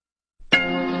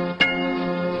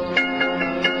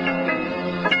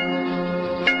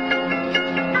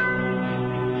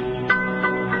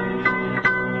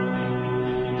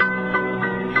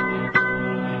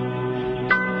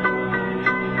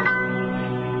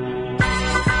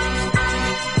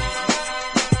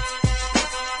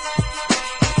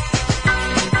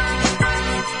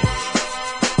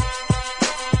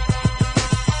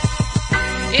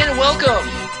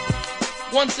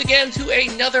once again to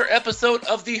another episode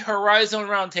of the Horizon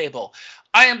Roundtable.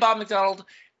 I am Bob McDonald,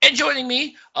 and joining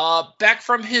me, back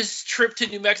from his trip to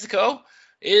New Mexico,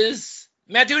 is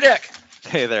Matt Dudek.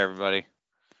 Hey there, everybody.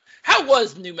 How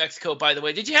was New Mexico, by the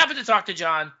way? Did you happen to talk to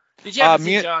John? Did you happen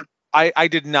to see John? I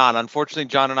did not. Unfortunately,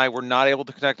 John and I were not able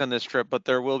to connect on this trip, but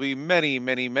there will be many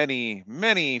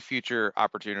future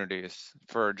opportunities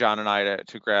for John and I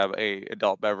to grab a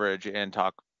adult beverage and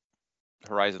talk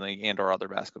Horizon League and or other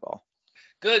basketball.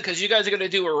 Good, because you guys are going to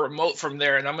do a remote from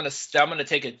there, and I'm going to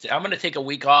take a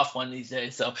week off one of these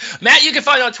days. So, Matt, you can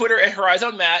find on Twitter at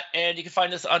Horizon Matt, and you can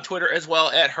find us on Twitter as well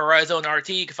at Horizon RT.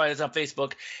 You can find us on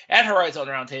Facebook at Horizon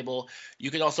Roundtable. You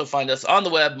can also find us on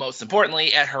the web, most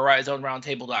importantly, at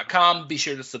horizonroundtable.com. Be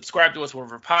sure to subscribe to us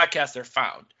wherever podcasts are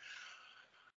found.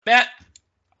 Matt,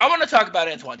 I want to talk about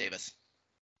Antoine Davis.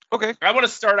 Okay. I want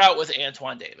to start out with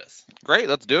Antoine Davis. Great,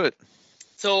 let's do it.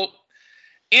 So,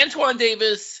 Antoine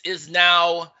Davis is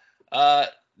now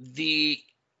the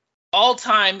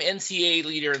all-time NCAA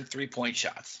leader in three-point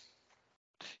shots.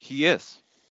 He is.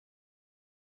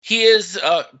 He is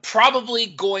probably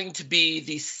going to be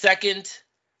the second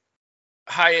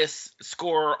highest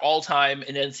scorer all-time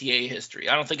in NCAA history.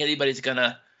 I don't think anybody's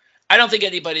gonna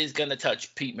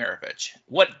touch Pete Maravich.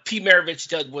 What Pete Maravich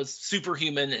did was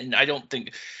superhuman, and I don't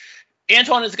think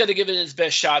Antoine is going to give it his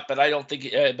best shot. But I don't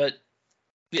think. But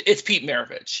it's Pete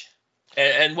Maravich,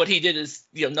 and what he did is,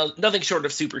 nothing short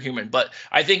of superhuman. But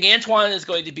I think Antoine is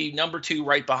going to be number 2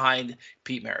 right behind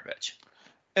Pete Maravich.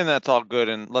 And that's all good.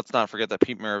 And let's not forget that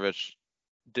Pete Maravich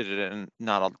did it in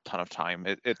not a ton of time.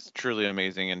 It's truly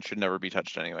amazing and should never be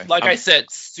touched anyway. Like I said,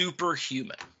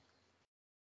 superhuman.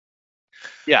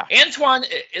 Yeah. Antoine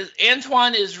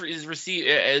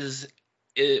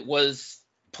was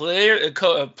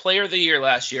player of the year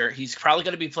last year. He's probably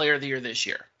going to be player of the year this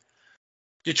year.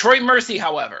 Detroit Mercy,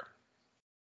 however,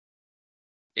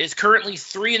 is currently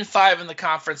 3-5 in the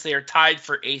conference. They are tied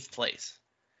for 8th place.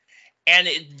 And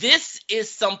this is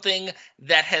something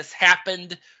that has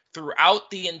happened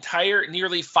throughout the entire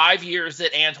nearly 5 years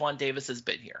that Antoine Davis has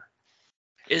been here.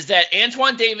 Is that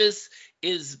Antoine Davis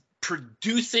is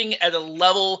producing at a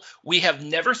level we have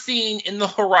never seen in the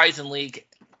Horizon League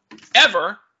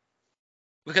ever.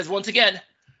 Because once again,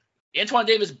 Antoine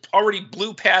Davis already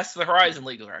blew past the Horizon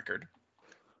League record.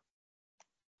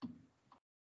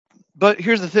 But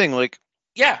here's the thing,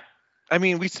 yeah. I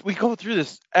mean, we go through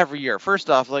this every year.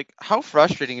 First off, how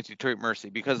frustrating is Detroit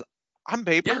Mercy? Because on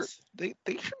paper, yes, they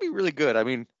should be really good. I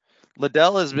mean,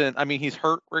 Liddell has been, he's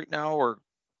hurt right now or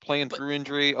playing through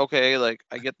injury. Okay,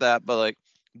 I get that, but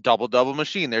double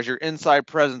machine. There's your inside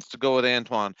presence to go with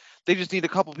Antoine. They just need a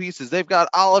couple pieces. They've got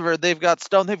Oliver, they've got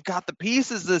Stone, they've got the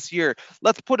pieces this year.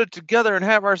 Let's put it together and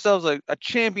have ourselves a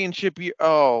championship year.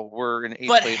 Oh, we're in 8th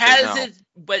place right now.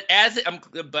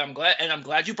 I'm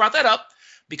glad you brought that up,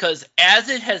 because as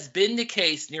it has been the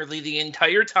case nearly the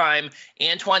entire time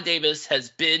Antoine Davis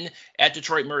has been at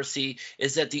Detroit Mercy,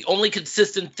 is that the only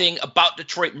consistent thing about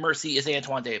Detroit Mercy is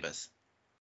Antoine Davis.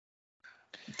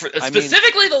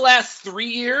 Specifically, the last 3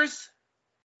 years,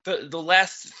 that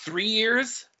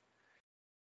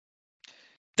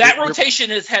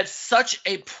rotation has had such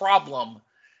a problem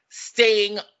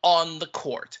staying on the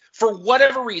court for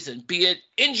whatever reason, be it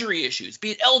injury issues,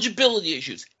 be it eligibility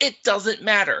issues. It doesn't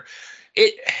matter.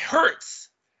 It hurts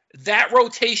that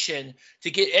rotation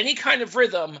to get any kind of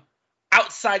rhythm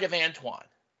outside of Antoine.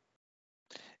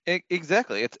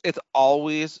 Exactly. It's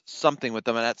always something with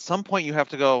them, and at some point you have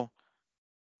to go,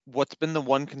 what's been the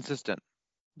one consistent?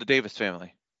 The Davis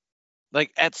family.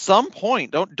 At some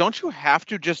point, don't you have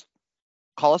to just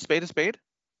call a spade a spade?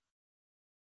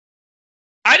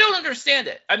 I don't understand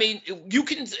it. I mean, you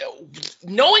can,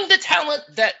 knowing the talent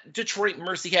that Detroit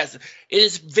Mercy has, it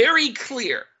is very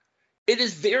clear. It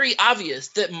is very obvious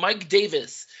that Mike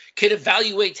Davis can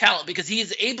evaluate talent because he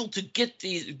is able to get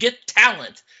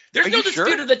talent. There's no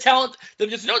dispute of the talent.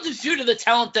 There's no dispute of the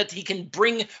talent that he can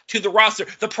bring to the roster.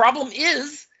 The problem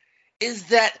is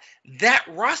that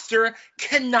roster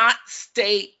cannot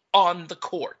stay on the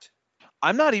court.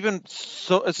 I'm not even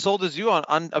so as sold as you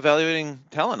on evaluating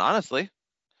talent, honestly.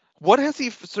 What has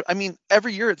he? I mean,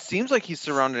 every year it seems like he's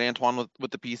surrounded Antoine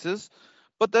with the pieces,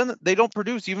 but then they don't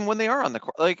produce even when they are on the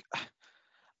court.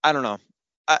 I don't know.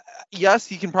 Yes,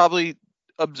 he can probably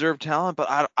observe talent,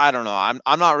 but I don't know.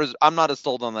 I'm not as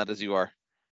sold on that as you are.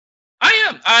 I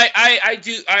am.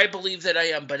 I believe that I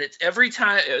am, but it's every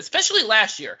time, especially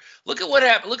last year. Look at what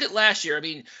happened. Look at last year. I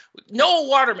mean, Noah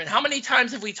Waterman. How many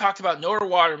times have we talked about Noah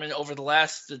Waterman over the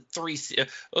last the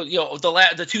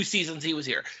 2 seasons he was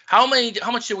here? How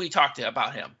much did we talk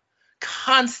about him?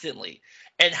 Constantly.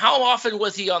 And how often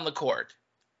was he on the court?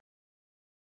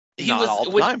 Not all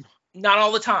the time. Not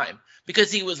all the time,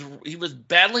 because he was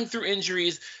battling through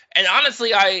injuries, and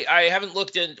honestly, I haven't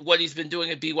looked at what he's been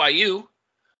doing at BYU,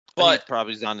 but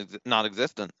probably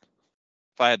non-existent.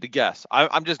 If I had to guess,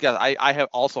 I'm just guessing. I have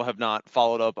not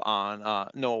followed up on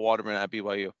Noah Waterman at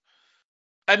BYU.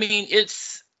 I mean,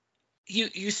 it's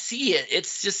you see it.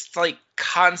 It's just like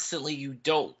constantly you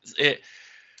don't.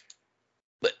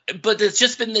 But there's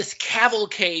just been this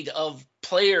cavalcade of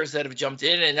players that have jumped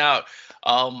in and out.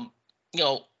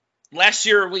 Last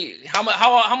year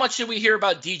how much did we hear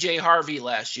about DJ Harvey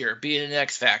last year being an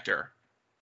X factor?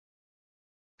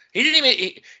 He didn't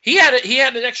even he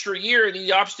had an extra year and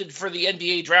he opted for the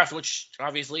NBA draft, which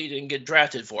obviously he didn't get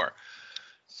drafted for.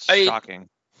 Shocking.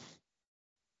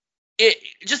 It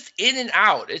just in and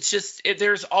out. It's just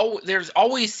there's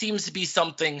always seems to be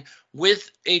something with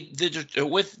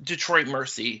Detroit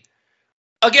Mercy.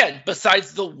 Again,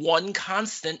 besides the one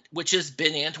constant, which has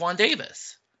been Antoine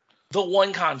Davis. The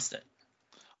one constant.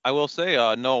 I will say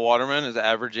Noah Waterman is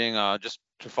averaging, just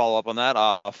to follow up on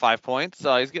that, 5 points.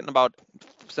 He's getting about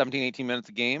 17, 18 minutes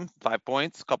a game, 5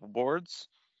 points, a couple boards.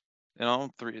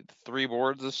 Three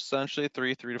boards essentially,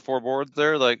 three to four boards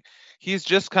there. Like, he's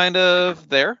just kind of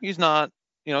there. He's not,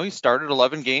 he started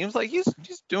 11 games. Like, he's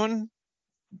doing,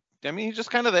 he's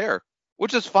just kind of there,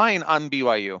 which is fine on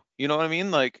BYU. You know what I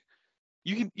mean? Like,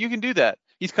 you can do that.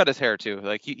 He's cut his hair too.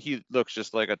 Like, he looks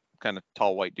just like a kind of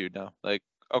tall white dude now. Like,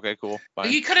 okay, cool, fine.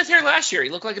 He cut his hair last year.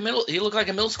 He looked like a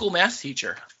middle school math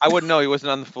teacher. I wouldn't know. He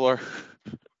wasn't on the floor.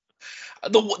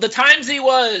 The times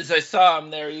I saw him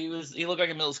there. He looked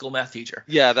like a middle school math teacher.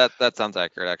 Yeah, that sounds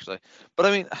accurate actually. But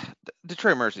I mean,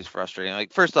 Detroit Mercy's frustrating.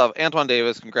 Like, first off, Antoine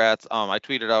Davis, congrats. I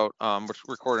tweeted out. We're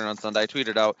recording on Sunday. I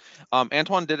tweeted out.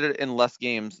 Antoine did it in less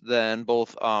games than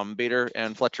both Bader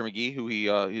and Fletcher McGee, who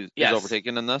he's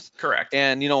overtaken in this. Correct.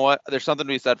 And you know what? There's something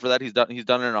to be said for that. He's done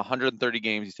it in 130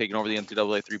 games. He's taken over the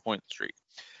NCAA 3-point streak.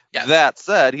 Yes. That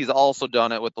said, he's also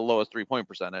done it with the lowest 3-point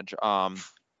percentage.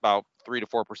 About 3 to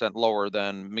 4% lower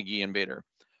than McGee and Bader.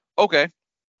 Okay,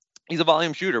 he's a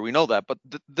volume shooter. We know that, but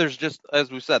there's just,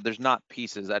 as we said, there's not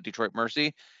pieces at Detroit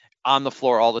Mercy on the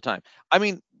floor all the time. I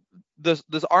mean, this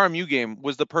RMU game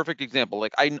was the perfect example.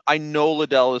 Like, I know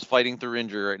Liddell is fighting through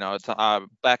injury right now. It's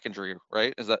back injury,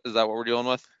 right? Is that what we're dealing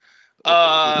with?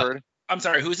 I'm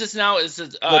sorry. Who's this now? Is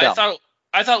it? I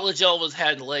thought Liddell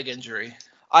had leg injury.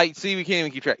 I see. We can't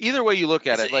even keep track. Either way you look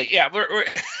at it, like, yeah,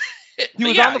 he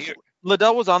was on the.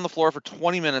 Liddell was on the floor for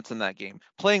 20 minutes in that game,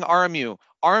 playing RMU.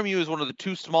 RMU is one of the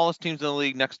two smallest teams in the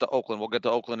league next to Oakland. We'll get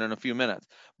to Oakland in a few minutes.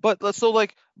 But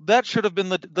that should have been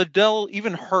Liddell,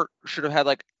 even hurt, should have had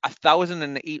like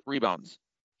 1,008 rebounds.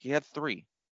 He had 3.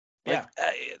 Yeah.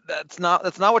 That's not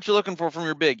what you're looking for from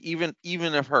your big, even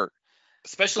if hurt.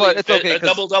 Especially a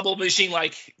double machine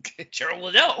like Gerald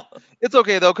Liddell. It's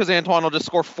okay though, because Antoine will just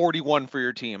score 41 for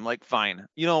your team. Like, fine.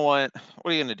 You know what?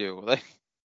 What are you gonna do? Like,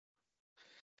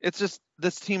 it's just,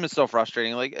 this team is so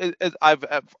frustrating. Like, I've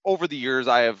over the years,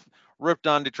 I have ripped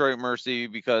on Detroit Mercy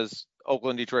because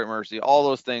Oakland, Detroit Mercy, all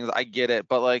those things. I get it,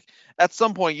 but like, at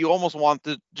some point, you almost want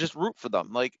to just root for them.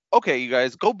 Like, okay, you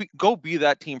guys, go be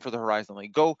that team for the Horizon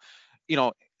League. Go,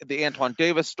 the Antoine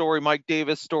Davis story, Mike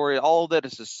Davis story, all of that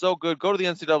is just so good. Go to the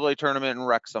NCAA tournament and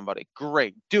wreck somebody.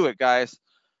 Great, do it, guys.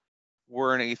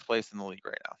 We're in 8th place in the league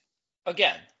right now.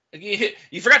 Again.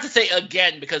 You forgot to say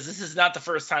again, because this is not the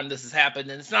first time this has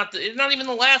happened, and it's not even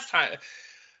the last time.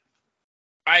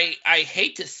 I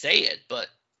hate to say it, but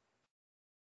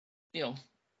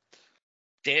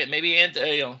maybe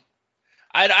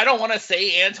I don't want to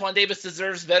say Antoine Davis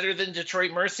deserves better than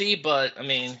Detroit Mercy, but I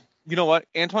mean, you know what,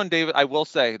 Antoine Davis, I will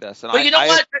say this, and but you know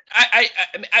what,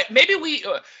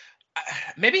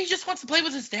 maybe he just wants to play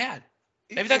with his dad.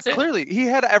 Maybe that's it. Clearly, he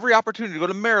had every opportunity to go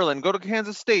to Maryland, go to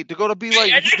Kansas State, to go to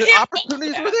BYU. The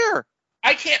opportunities were there.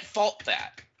 I can't fault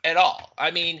that at all.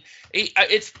 I mean,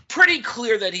 it's pretty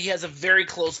clear that he has a very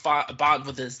close bond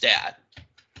with his dad,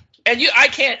 and I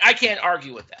can't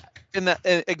argue with that.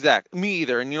 Exact, me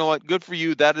either. And you know what? Good for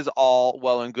you. That is all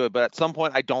well and good. But at some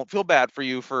point, I don't feel bad for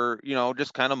you for,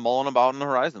 just kind of mulling about in the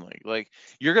Horizon League. Like,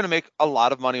 you're going to make a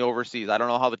lot of money overseas. I don't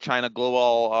know how the China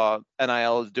Global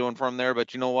NIL is doing for him there,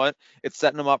 but you know what? It's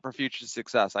setting them up for future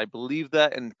success. I believe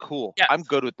that, and cool. Yes. I'm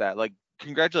good with that. Like,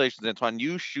 congratulations, Antoine.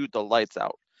 You shoot the lights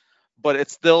out. But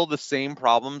it's still the same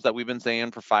problems that we've been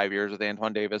saying for 5 years with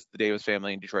Antoine Davis, the Davis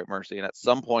family, and Detroit Mercy. And at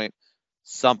some point,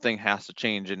 something has to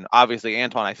change. And obviously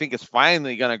Antoine, I think, is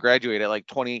finally going to graduate at like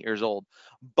 28 years old,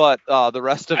 but the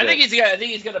rest of I think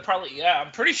he's going to probably,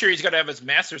 I'm pretty sure he's going to have his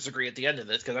master's degree at the end of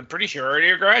this, because I'm pretty sure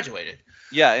already graduated.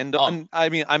 Yeah. And I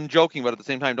mean, I'm joking, but at the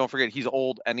same time, don't forget he's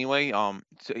old anyway. So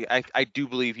I do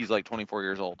believe he's like 24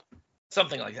 years old.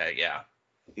 Something like that. Yeah.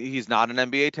 He's not an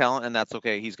NBA talent, and that's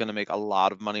okay. He's going to make a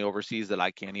lot of money overseas that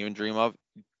I can't even dream of.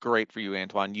 Great for you,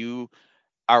 Antoine. You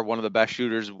are one of the best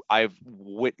shooters I've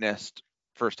witnessed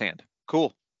firsthand.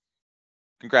 Cool.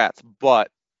 Congrats. But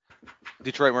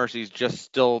Detroit Mercy's just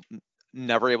still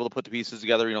never able to put the pieces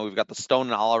together. We've got the Stone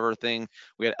and Oliver thing.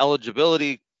 We had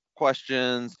eligibility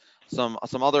questions, some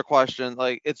other questions.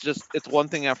 Like it's one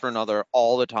thing after another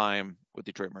all the time with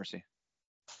Detroit Mercy.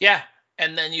 Yeah,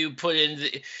 and then you put in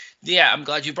I'm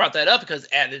glad you brought that up because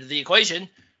added to the equation,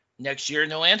 next year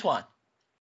no Antoine.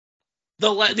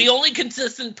 The only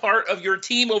consistent part of your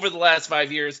team over the last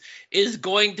 5 years is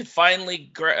going to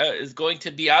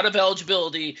be out of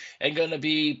eligibility and going to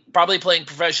be probably playing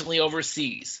professionally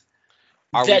overseas.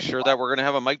 Are we sure that we're going to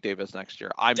have a Mike Davis next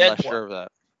year? I'm less sure of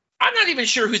that. I'm not even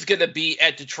sure who's going to be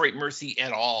at Detroit Mercy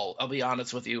at all. I'll be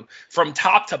honest with you, from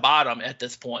top to bottom at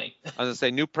this point. I was going to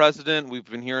say new president. We've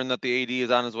been hearing that the AD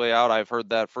is on his way out. I've heard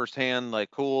that firsthand.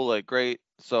 Like cool, like great.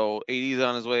 So AD is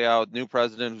on his way out. New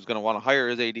president who's going to want to hire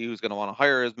his AD, who's going to want to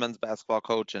hire his men's basketball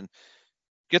coach, and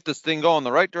get this thing going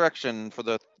the right direction for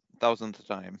the 1000th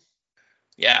time.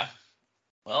 Yeah.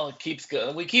 Well, it keeps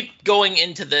going. We keep going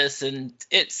into this, and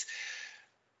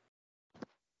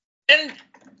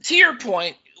to your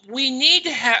point, we need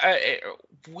to have.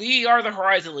 We are the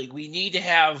Horizon League. We need to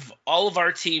have all of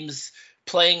our teams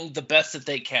playing the best that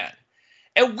they can.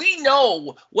 And we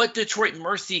know what Detroit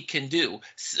Mercy can do.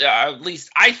 At least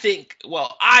I think,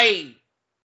 I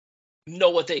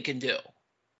know what they can do.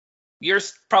 You're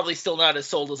probably still not as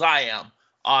sold as I am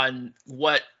on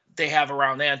what they have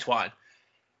around Antoine.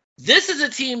 This is a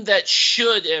team that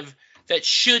should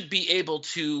be able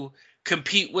to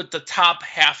compete with the top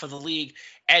half of the league,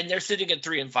 and they're sitting at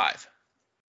 3-5.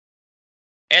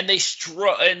 And they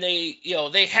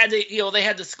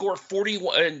had to score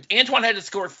 41, and Antoine had to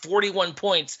score 41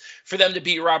 points for them to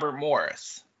beat Robert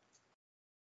Morris,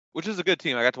 which is a good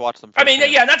team. I got to watch them. I mean,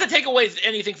 yeah, not to take away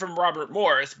anything from Robert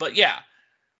Morris, but yeah.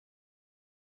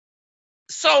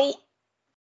 So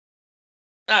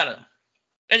I don't know.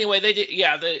 Anyway, they did.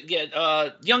 Yeah,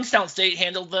 Youngstown State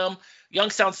handled them.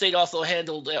 Youngstown State also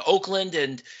handled Oakland,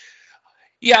 and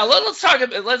yeah,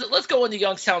 let's go into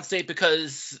Youngstown State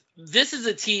because this is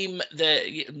a team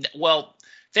that,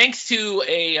 thanks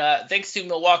to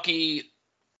Milwaukee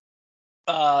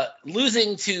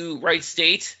losing to Wright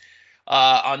State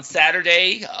on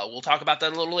Saturday. We'll talk about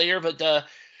that a little later, but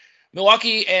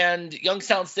Milwaukee and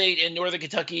Youngstown State and Northern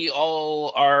Kentucky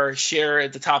all are share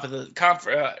at the top of the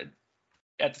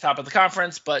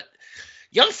conference, but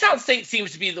Youngstown State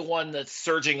seems to be the one that's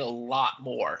surging a lot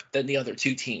more than the other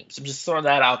two teams. I'm just throwing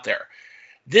that out there.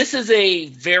 This is a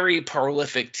very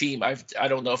prolific team. I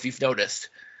don't know if you've noticed.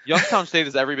 Youngstown State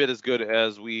is every bit as good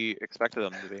as we expected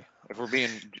them to be. If we're being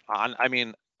on, I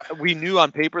mean, we knew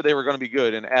on paper they were going to be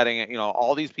good, and adding,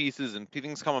 all these pieces and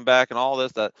things coming back and all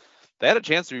this, that they had a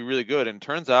chance to be really good. And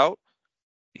turns out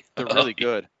they're really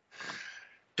good.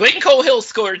 Dwayne Cohill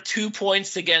scored 2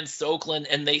 points against Oakland,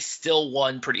 and they still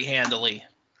won pretty handily.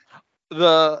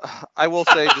 I will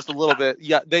say just a little bit.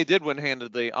 Yeah, they did win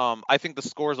handedly. I think the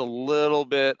score is a little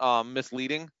bit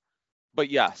misleading, but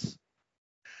yes.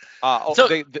 So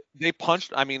they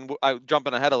punched. I mean, I'm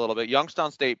jumping ahead a little bit.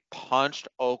 Youngstown State punched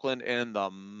Oakland in the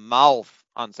mouth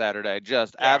on Saturday.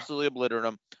 Just absolutely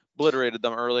obliterated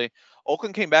them early.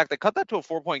 Oakland came back. They cut that to a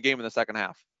 4-point game in the second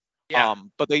half. Yeah.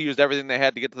 But they used everything they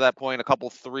had to get to that point. A couple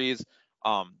threes,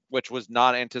 which was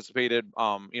not anticipated.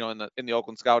 In the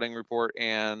Oakland scouting report,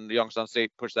 and Youngstown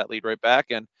State pushed that lead right back,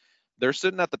 and they're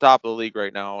sitting at the top of the league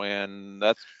right now, and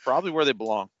that's probably where they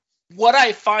belong. What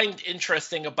I find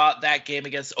interesting about that game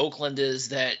against Oakland is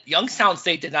that Youngstown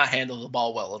State did not handle the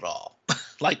ball well at all,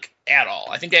 at all.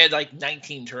 I think they had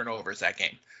 19 turnovers that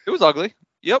game. It was ugly.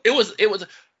 Yep. It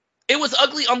was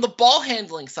ugly on the ball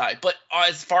handling side, but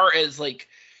as far as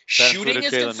shooting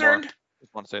is concerned, I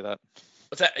just want to say that.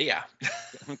 What's that? Yeah.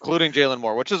 Including Jalen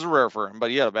Moore, which is rare for him,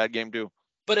 but he had a bad game too.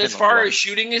 But as far as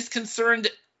shooting is concerned,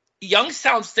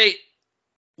 Youngstown State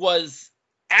was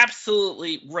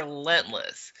absolutely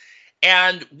relentless.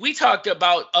 And we talked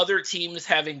about other teams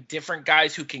having different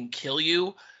guys who can kill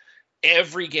you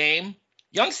every game.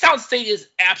 Youngstown State is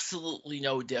absolutely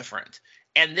no different.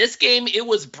 And this game, it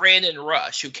was Brandon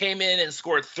Rush who came in and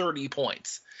scored 30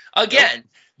 points. Again,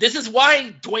 This is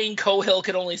why Dwayne Cohill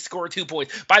could only score 2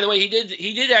 points. By the way, he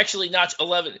did actually notch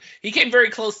 11. He came very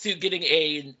close to getting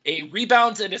a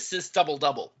rebounds and assist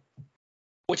double-double,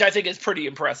 which I think is pretty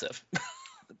impressive.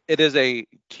 It is a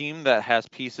team that has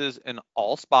pieces in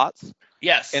all spots.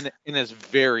 Yes. And is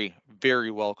very, very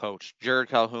well coached. Jared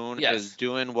Calhoun is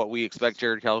doing what we expect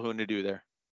Jared Calhoun to do there.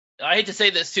 I hate to say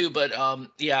this too, but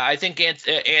yeah, I think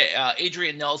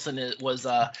Adrian Nelson was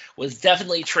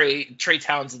definitely Trey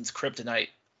Townsend's kryptonite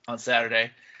on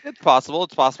Saturday. It's possible.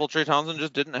 It's possible Trey Townsend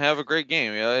just didn't have a great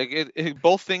game. Yeah,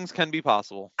 both things can be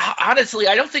possible. Honestly,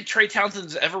 I don't think Trey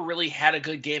Townsend's ever really had a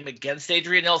good game against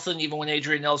Adrian Nelson, even when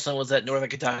Adrian Nelson was at Northern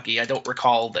Kentucky. I don't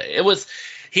recall that. It was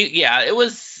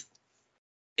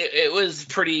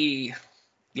pretty,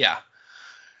 yeah.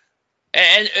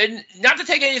 And not to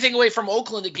take anything away from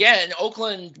Oakland again,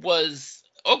 Oakland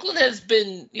has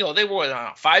been, they were on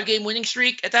a 5-game winning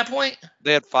streak at that point.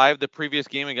 They had 5 the previous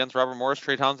game against Robert Morris.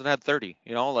 Trey Townsend had 30.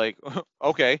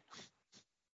 Okay.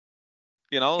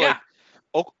 Yeah.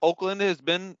 Oakland has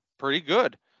been pretty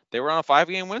good. They were on a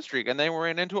 5-game win streak, and they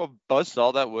ran into a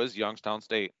buzzsaw that was Youngstown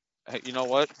State. Hey, you know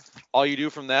what? All you do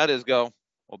from that is go,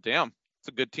 well, damn, it's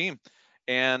a good team.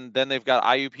 And then they've got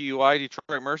IUPUI,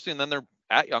 Detroit Mercy, and then they're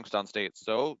at Youngstown State.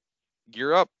 So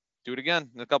gear up, do it again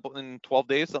in 12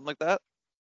 days, something like that.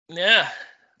 Yeah.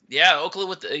 Oakland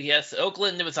with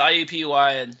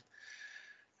IUPUI and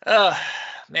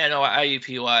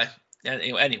IUPUI.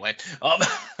 Anyway,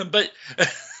 but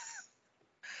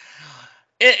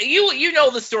you know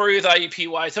the story with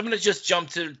IUPUI, so I'm going to just jump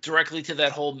directly to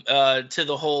that whole to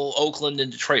the whole Oakland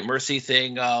and Detroit Mercy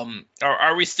thing. Are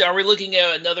we looking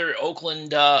at another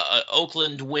Oakland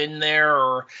win there,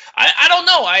 or I don't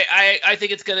know. I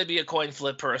think it's going to be a coin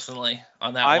flip personally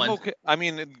on that one. I'm okay. I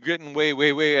mean, getting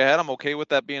way ahead. I'm okay with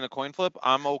that being a coin flip.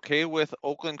 I'm okay with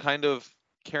Oakland kind of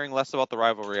caring less about the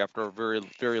rivalry after a very,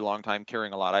 very long time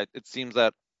caring a lot. It seems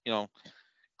that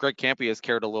Greg Kampe has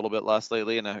cared a little bit less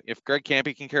lately, and if Greg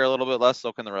Kampe can care a little bit less,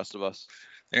 so can the rest of us.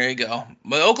 There you go.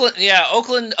 But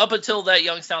Oakland up until that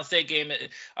Youngstown State game,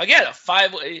 again, a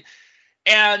 5,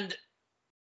 and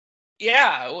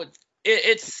yeah,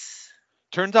 it's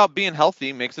turns out being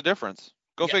healthy makes a difference.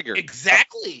 Go figure.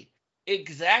 Exactly.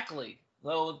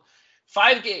 Well,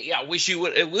 5 game. Yeah, wish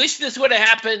this would have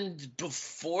happened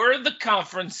before the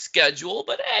conference schedule,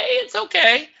 but hey, it's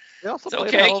okay. They also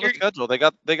played a hell of a schedule. They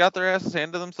got their asses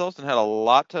handed to themselves and had a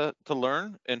lot to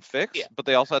learn and fix, but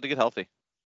they also had to get healthy.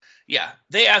 Yeah,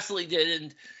 they absolutely did,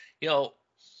 and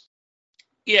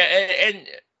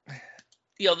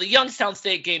the Youngstown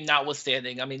State game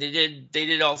notwithstanding, I mean they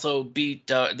did also beat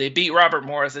Robert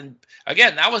Morris, and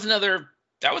again that was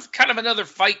kind of another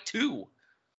fight too.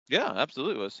 Yeah,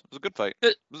 absolutely it was a good fight.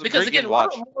 Because again,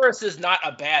 Robert Morris is not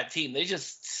a bad team. They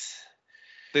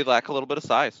lack a little bit of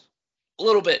size. A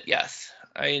little bit, yes.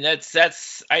 I mean, that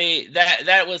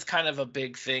was kind of a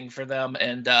big thing for them,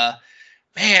 and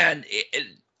man,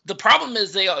 the problem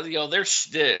is they're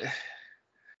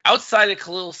outside of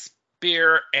Khalil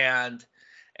Spear and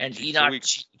Enoch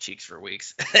Cheeks for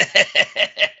weeks.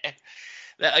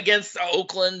 Against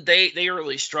Oakland, they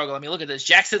really struggle. I mean, look at this.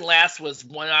 Jackson Last was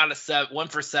 1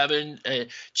 for 7.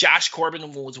 Josh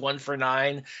Corbin was 1 for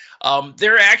 9.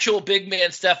 Their actual big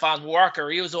man, Stephon Walker,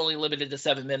 he was only limited to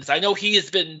 7 minutes. I know he has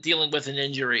been dealing with an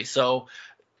injury, so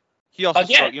he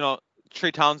also, Trey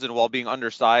Townsend, while being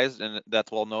undersized, and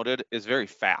that's well noted, is very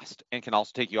fast and can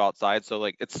also take you outside. So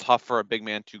it's tough for a big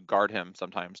man to guard him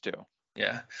sometimes too.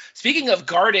 Yeah. Speaking of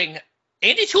guarding,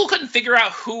 Andy Toole couldn't figure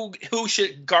out who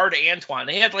should guard Antoine.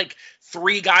 They had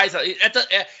 3 guys at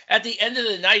the end of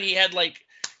the night. He had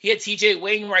TJ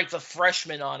Wainwright, the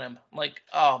freshman, on him. I'm like,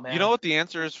 oh man. You know what the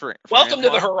answer is for welcome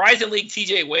Antoine? To the Horizon League,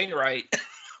 TJ Wainwright.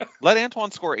 Let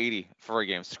Antoine score 80 for a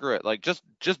game. Screw it.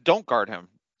 Just don't guard him.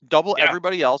 Double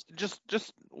everybody else. Just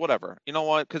whatever. You know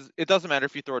what? Because it doesn't matter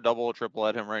if you throw a double or triple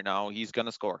at him right now. He's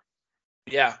gonna score.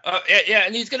 Yeah,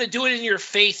 and he's going to do it in your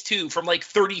face, too, from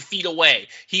 30 feet away.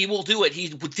 He will do it. He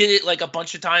did it a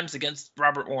bunch of times against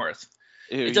Robert Morris.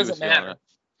 It doesn't matter.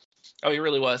 Oh, he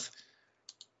really was.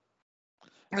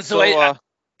 So it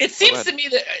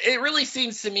really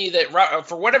seems to me that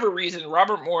for whatever reason,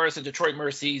 Robert Morris and Detroit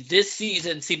Mercy this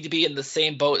season seem to be in the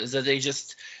same boat as that they're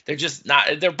just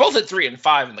not. They're both at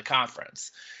 3-5 in the conference.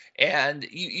 And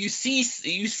you see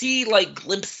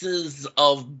glimpses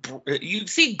of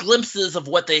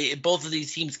what both of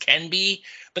these teams can be,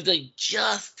 but they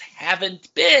just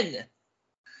haven't been.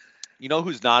 You know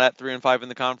who's not at 3-5 in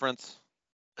the conference?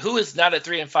 Who is not at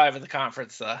 3-5 in the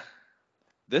conference?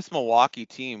 This Milwaukee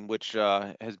team, which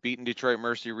has beaten Detroit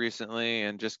Mercy recently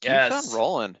and just keeps on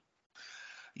rolling.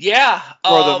 Yeah,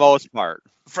 for the most part.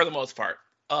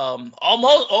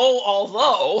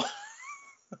 Although.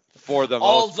 For the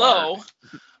most part.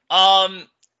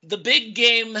 The big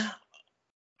game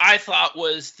I thought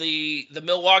was the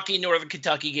Milwaukee Northern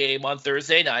Kentucky game on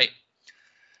Thursday night.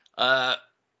 I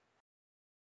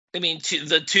mean,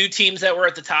 the 2 teams that were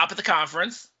at the top of the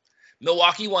conference.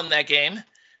 Milwaukee won that game.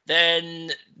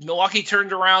 Then Milwaukee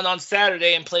turned around on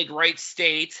Saturday and played Wright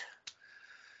State.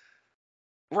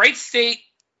 Wright State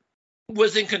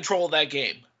was in control of that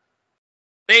game.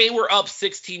 They were up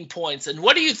 16 points. And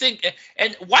what do you think?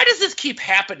 And why does this keep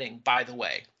happening, by the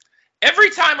way? Every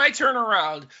time I turn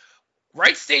around,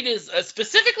 Wright State is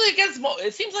specifically against,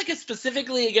 it seems like it's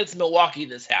specifically against Milwaukee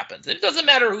this happens. It doesn't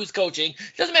matter who's coaching.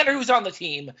 It doesn't matter who's on the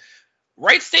team.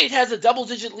 Wright State has a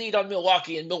double-digit lead on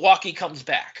Milwaukee, and Milwaukee comes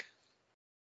back.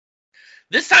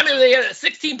 This time they had a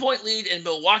 16-point lead, and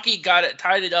Milwaukee got it,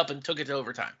 tied it up, and took it to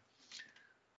overtime.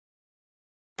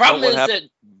 Problem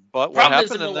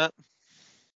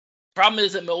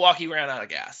is that Milwaukee ran out of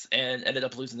gas and ended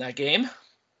up losing that game,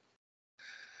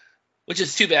 which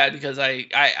is too bad because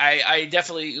I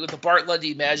definitely, with the Bart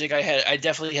Lundy Magic, I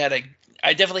definitely had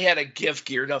a gift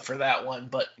geared up for that one.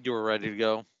 But you were ready to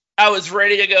go. I was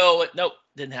ready to go. But nope,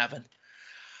 didn't happen.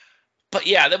 But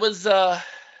yeah, that was. But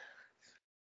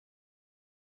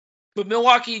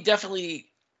Milwaukee definitely.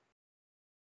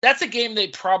 That's a game they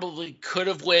probably could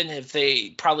have won if they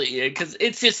because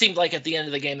it just seemed like at the end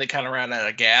of the game they kind of ran out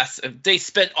of gas. They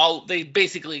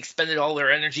basically expended all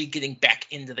their energy getting back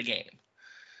into the game,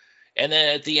 and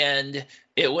then at the end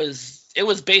it was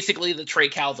basically the Trey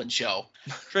Calvin show.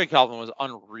 Trey Calvin was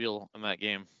unreal in that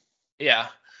game. Yeah,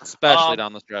 especially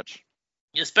down the stretch.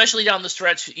 Especially down the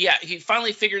stretch. Yeah, he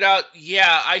finally figured out.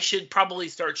 Yeah, I should probably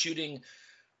start shooting.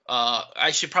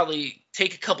 I should probably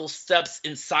take a couple steps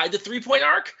inside the 3-point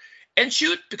arc and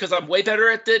shoot because I'm way better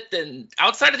at it than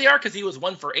outside of the arc because he was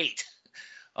 1 for 8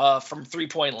 from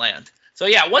 3-point land. So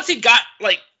yeah, once he got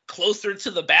like closer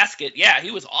to the basket, yeah,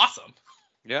 he was awesome.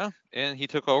 Yeah, and he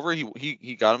took over.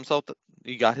 He got himself.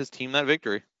 He got his team that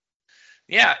victory.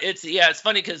 Yeah, it's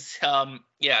funny because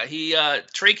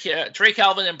Trey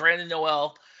Calvin and Brandon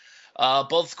Noel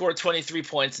both scored 23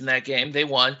 points in that game. They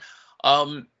won.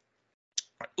 The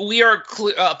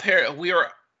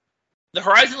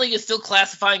Horizon League is still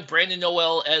classifying Brandon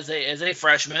Noel as a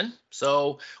freshman,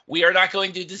 so we are not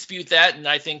going to dispute that, and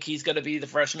I think he's going to be the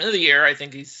freshman of the year. I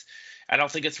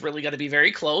don't think it's really going to be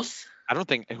very close. I don't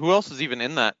think who else is even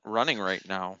in that running right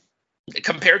now.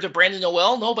 Compared to Brandon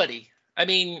Noel, nobody. I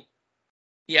mean,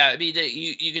 yeah, you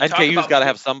can talk about. NKU's got to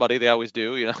have somebody. They always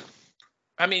do, you know.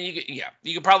 I mean,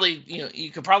 you could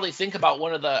probably think about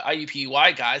one of the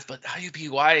IUPUI guys, but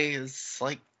IUPUI is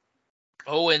like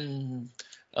 0-1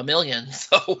 million.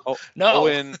 So no.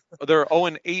 They're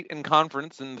 0-8 in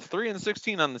conference and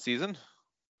 3-16 on the season.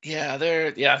 Yeah,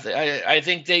 I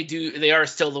think they do. They are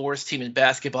still the worst team in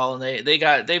basketball, and they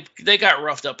got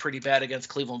roughed up pretty bad against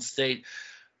Cleveland State.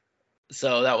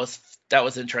 So that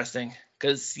was interesting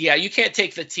because you can't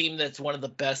take the team that's one of the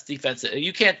best defensive.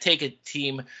 You can't take a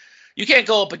team. You can't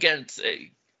go up against.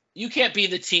 You can't be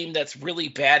the team that's really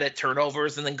bad at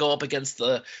turnovers and then go up against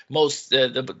the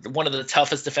one of the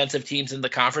toughest defensive teams in the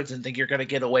conference and think you're going to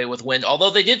get away with win. Although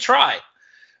they did try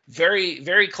very,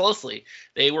 very closely.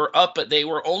 They were up, but they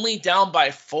were only down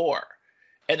by 4,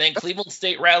 and then Cleveland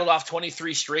State rattled off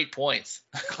 23 straight points.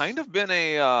 Kind of been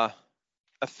a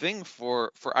thing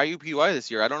for IUPUI this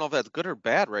year. I don't know if that's good or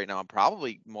bad right now.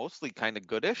 Probably mostly kind of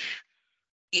goodish.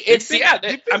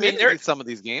 They're some of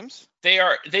these games.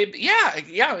 I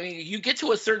mean, you get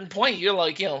to a certain point, you're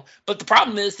like, but the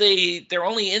problem is they're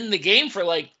only in the game for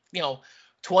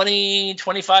 20,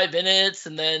 25 minutes,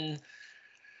 and then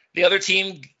the other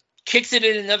team kicks it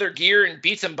in another gear and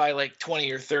beats them by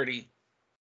 20 or 30.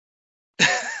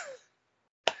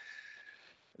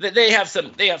 They have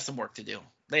some work to do.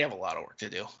 They have a lot of work to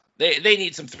do. They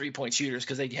need some 3-point shooters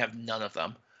because they have none of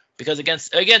them. Because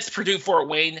against Purdue Fort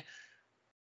Wayne,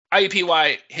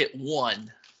 IUPUI hit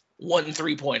one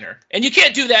 3-pointer, and you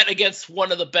can't do that against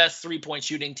one of the best 3-point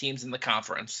shooting teams in the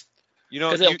conference.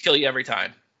 Because they'll kill you every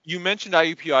time. You mentioned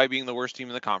IUPUI being the worst team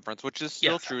in the conference, which is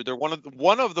still true. They're one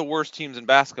of the worst teams in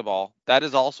basketball. That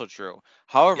is also true.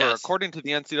 However, according to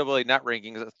the NCAA net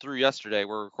rankings through yesterday,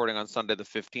 we're recording on Sunday the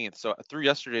 15th. So through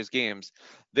yesterday's games,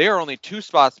 they are only 2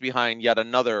 spots behind yet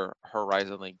another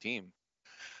Horizon League team.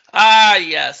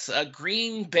 Yes,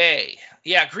 Green Bay.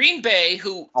 Yeah, Green Bay,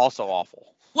 who also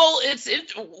awful. Well,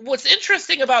 what's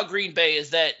interesting about Green Bay is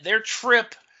that their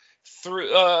trip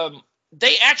through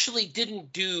they actually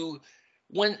didn't do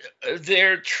when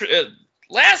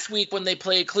last week when they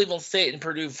played Cleveland State and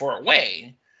Purdue Fort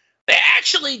Wayne. They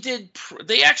actually did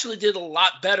a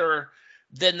lot better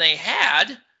than they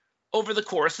had over the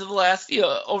course of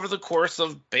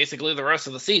basically the rest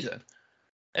of the season.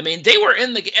 I mean, they were at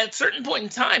a certain point in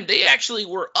time, they actually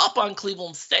were up on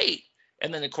Cleveland State.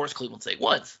 And then, of course, Cleveland State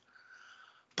won.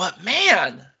 But,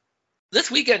 man, this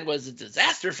weekend was a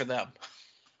disaster for them.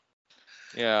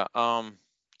 Yeah,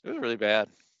 it was really bad.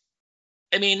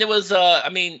 I mean, it was.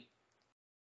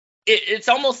 It's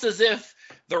almost as if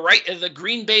the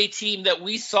Green Bay team that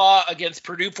we saw against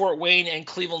Purdue, Fort Wayne, and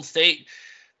Cleveland State,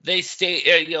 they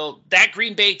stay. That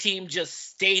Green Bay team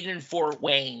just stayed in Fort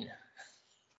Wayne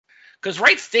because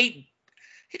Wright State,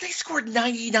 they scored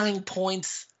 99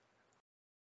 points.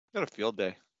 Got a field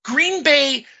day. Green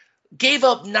Bay gave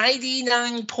up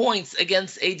 99 points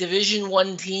against a Division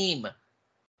I team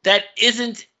that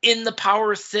isn't in the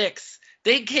Power Six.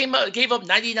 They gave up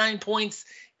 99 points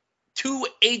to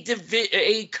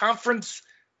a conference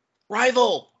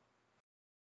rival.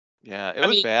 Yeah, it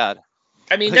was bad.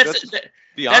 I mean,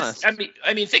 be honest.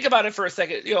 I mean, think about it for a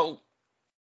second.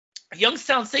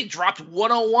 Youngstown State dropped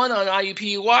 101 on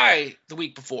IUPUI the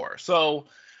week before, so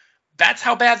that's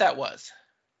how bad that was.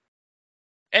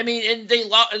 I mean, and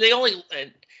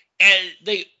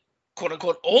they quote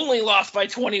unquote only lost by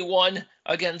 21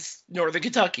 against Northern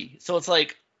Kentucky. So it's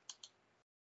like,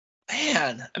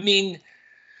 man, I mean,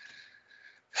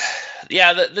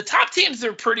 yeah, the top teams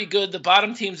are pretty good. The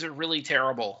bottom teams are really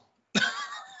terrible.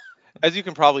 As you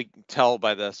can probably tell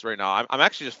by this right now, I'm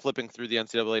actually just flipping through the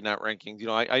NCAA net rankings.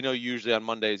 I know usually on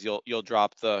Mondays you'll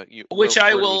drop which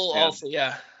I will also,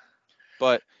 yeah.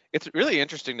 But it's really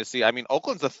interesting to see. I mean,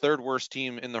 Oakland's the third worst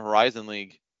team in the Horizon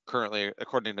League currently,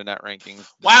 according to net rankings.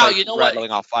 Wow, you know what?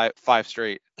 Rattling off five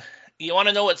straight. You want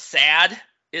to know what's sad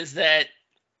is that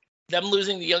them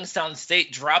losing to Youngstown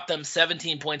State dropped them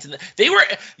 17 points.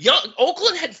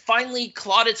 Oakland had finally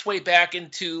clawed its way back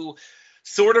into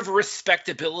sort of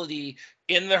respectability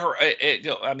in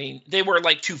the. I mean, they were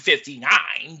like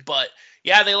 259, but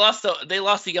yeah, they lost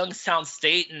to Youngstown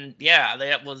State, and yeah,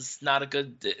 that was not a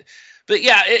good. But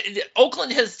yeah,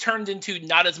 Oakland has turned into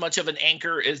not as much of an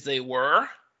anchor as they were.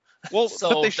 Well, so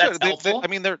but they should. I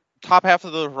mean, they're top half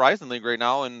of the Horizon League right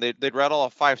now, and they'd rattle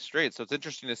off 5 straight. So it's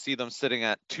interesting to see them sitting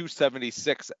at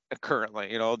 276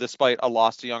 currently. Despite a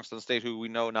loss to Youngstown State, who we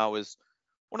know now is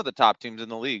one of the top teams in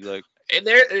the league. And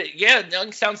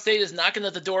Youngstown State is knocking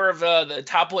at the door of the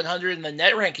top 100 in the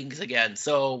net rankings again.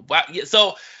 So wow,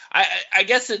 so I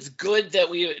guess it's good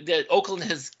that Oakland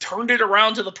has turned it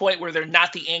around to the point where they're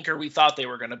not the anchor we thought they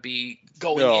were going to be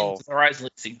going into the Horizon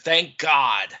League season. Thank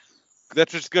God.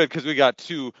 That's just good because we got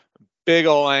 2 big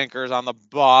old anchors on the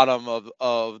bottom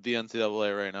of the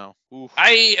NCAA right now. Oof.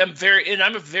 I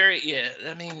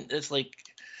mean, it's like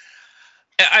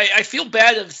I feel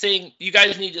bad of saying you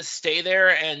guys need to stay there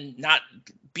and not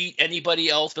beat anybody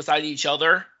else beside each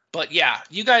other. But yeah,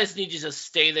 you guys need to just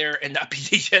stay there and not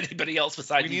beat anybody else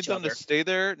beside each other. We need them to stay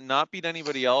there, not beat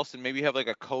anybody else, and maybe have like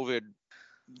a COVID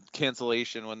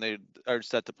cancellation when they are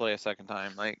set to play a second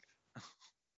time. I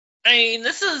mean,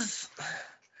 this is,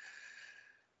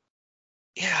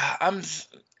 yeah,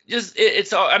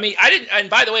 it's all, I mean, and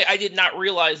by the way, I did not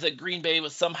realize that Green Bay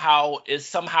is somehow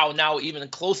now even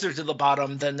closer to the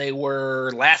bottom than they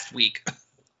were last week.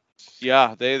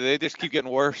 Yeah, they just keep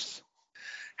getting worse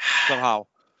somehow.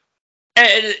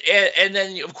 And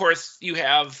then, of course, you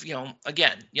have,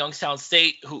 again, Youngstown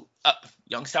State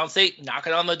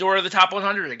knocking on the door of the top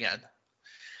 100 again.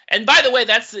 And by the way,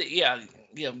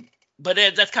 but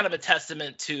that's kind of a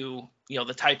testament to,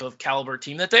 the type of caliber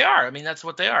team that they are. I mean, that's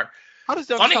what they are. How does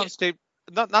Youngstown State,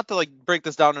 not to break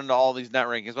this down into all these net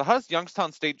rankings, but how does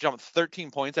Youngstown State jump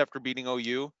 13 points after beating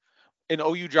OU? And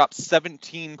OU dropped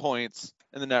 17 points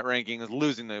in the net rankings,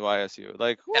 losing to YSU.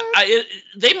 What?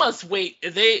 They must wait.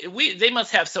 They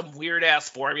must have some weird ass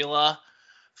formula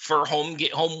for home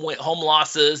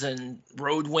losses and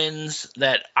road wins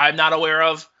that I'm not aware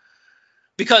of.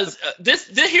 Because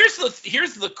here's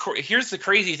the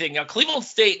crazy thing. Now, Cleveland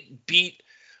State beat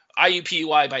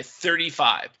IUPUI by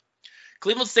 35.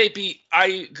 Cleveland State beat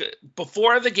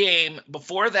before that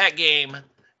game,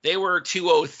 they were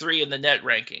 203 in the net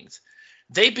rankings.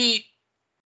 They beat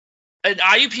an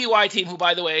IUPUI team who,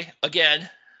 by the way, again,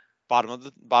 bottom of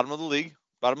the league,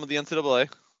 bottom of the NCAA.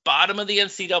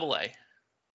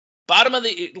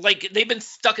 They've been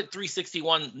stuck at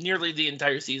 361 nearly the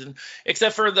entire season,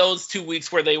 except for those 2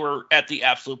 weeks where they were at the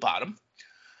absolute bottom.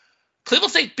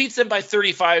 Cleveland State beats them by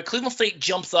 35. Cleveland State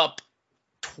jumps up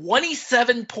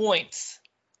 27 points.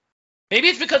 Maybe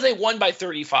it's because they won by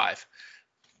 35.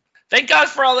 Thank God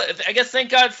for all the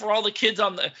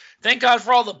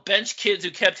bench kids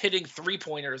who kept hitting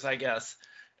 3-pointers, I guess.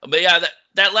 But yeah,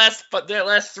 that last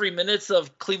 3 minutes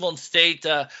of Cleveland State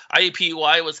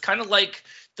IUPUI was kind of like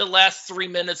the last 3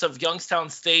 minutes of Youngstown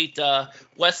State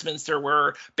Westminster,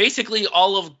 where basically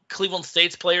all of Cleveland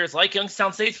State's players, like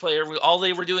Youngstown State's player, all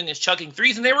they were doing is chucking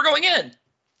threes and they were going in.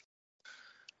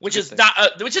 Which is not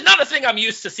a thing I'm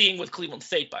used to seeing with Cleveland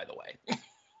State, by the way,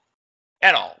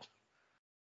 at all.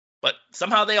 But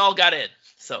somehow they all got in.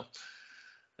 So,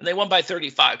 And they won by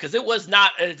 35 because it was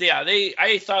not.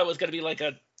 I thought it was going to be like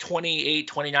a 28,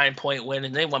 29 point win,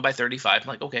 and they won by 35. I'm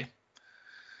like, okay.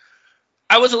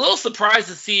 I was a little surprised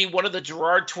to see one of the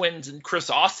Gerard twins and Chris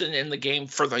Austin in the game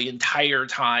for the entire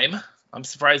time. I'm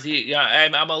surprised.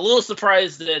 I'm a little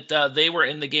surprised that they were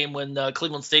in the game when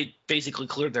Cleveland State basically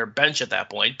cleared their bench at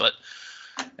that point.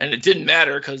 And it didn't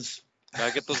matter because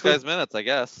gotta get those guys minutes, I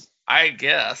guess. I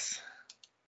guess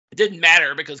it didn't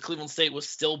matter because Cleveland State was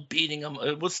still beating them.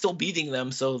 It was still beating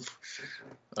them. So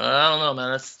I don't know,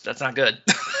 man. That's not good.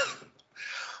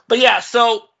 But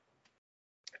so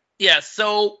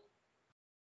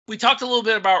we talked a little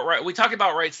bit about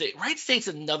Wright State. Wright State's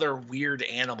another weird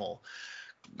animal.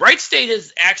 Wright State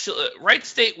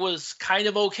was kind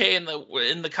of okay in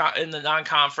the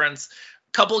non-conference.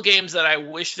 A couple of games that I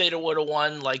wish they would have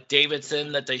won, like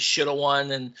Davidson, that they should have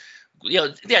won, and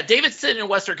Davidson and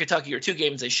Western Kentucky are two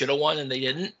games they should have won and they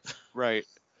didn't. Right.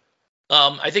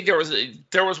 I think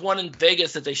there was one in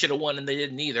Vegas that they should have won and they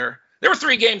didn't either. There were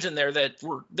three games in there that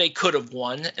they could have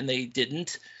won and they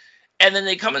didn't. And then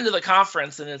they come into the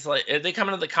conference and it's like they come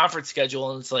into the conference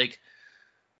schedule and it's like,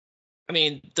 I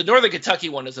mean, the Northern Kentucky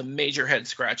one is a major head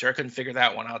scratcher. I couldn't figure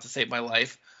that one out to save my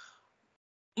life.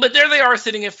 But there they are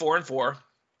sitting at 4-4.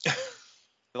 They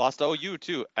lost to OU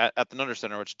too at the Nutter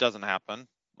Center, which doesn't happen.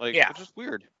 Which is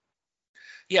weird.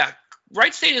 Yeah,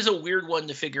 Wright State is a weird one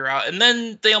to figure out. And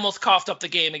then they almost coughed up a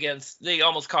game against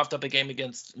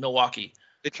Milwaukee.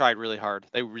 They tried really hard.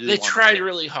 They tried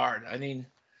really hard. I mean,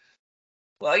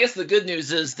 well, I guess the good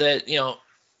news is that,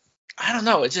 I don't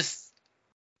know. It's just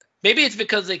maybe it's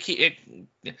because I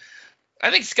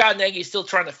think Scott Nagy's still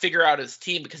trying to figure out his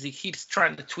team because he keeps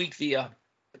trying to tweak the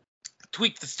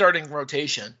starting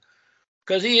rotation.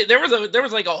 Because there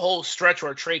was like a whole stretch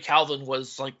where Trey Calvin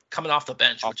was like coming off the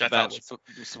bench, which I thought was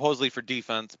supposedly for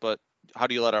defense. But how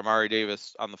do you let Amari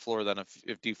Davis on the floor then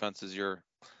if defense is your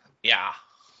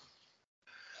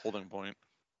holding point?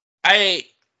 I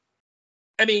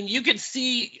mean, you can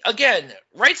see again,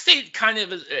 Wright State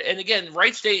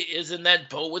Wright State is in that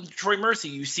boat with Troy Mercy.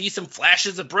 You see some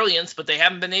flashes of brilliance, but they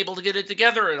haven't been able to get it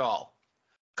together at all,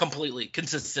 completely,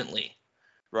 consistently.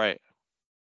 Right.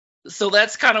 So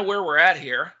that's kind of where we're at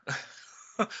here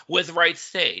with Wright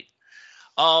State.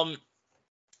 Purdue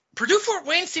Fort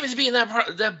Wayne seems to be in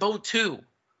that boat too,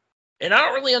 and I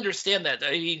don't really understand that.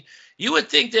 I mean, you would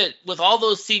think that with all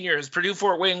those seniors, Purdue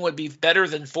Fort Wayne would be better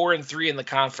than 4-3 in the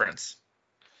conference.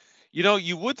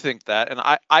 You would think that, and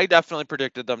I definitely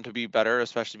predicted them to be better,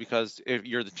 especially because if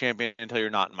you're the champion until you're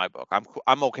not in my book.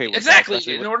 I'm okay with that.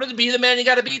 Exactly. In order to be the man, you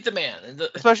got to beat the man.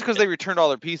 Especially because they returned all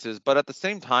their pieces, but at the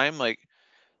same time, like,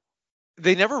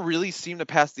 they never really seemed to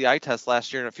pass the eye test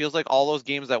last year, and it feels like all those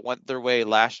games that went their way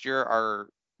last year are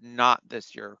not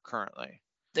this year currently.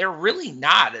 They're really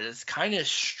not. It's kind of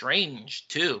strange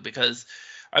too, because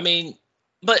I mean,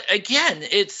 but again,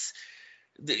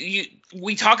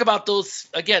 we talk about those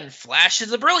again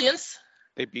flashes of brilliance.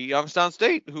 They beat Youngstown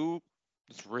State, who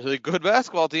is a really good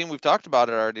basketball team. We've talked about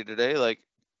it already today.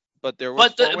 But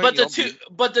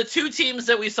the two teams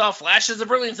that we saw flashes of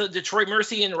brilliance, Detroit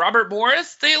Mercy and Robert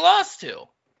Morris, they lost to.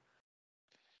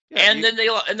 Yeah, then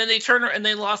they turned and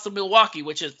they lost to Milwaukee,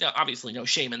 which is obviously no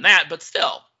shame in that, but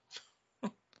still.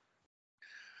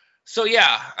 So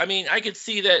yeah, I mean, I could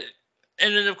see that,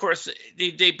 and then of course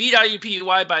they beat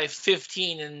IUPUI by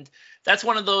 15, and that's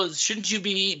one of those. Shouldn't you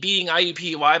be beating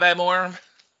IUPUI by more?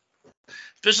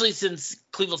 Especially since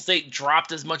Cleveland State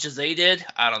dropped as much as they did.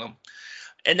 I don't know.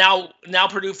 And now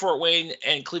Purdue Fort Wayne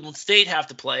and Cleveland State have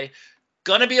to play.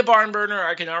 Gonna be a barn burner.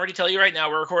 I can already tell you right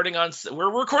now. We're recording on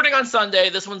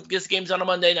Sunday. This game's on a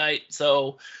Monday night.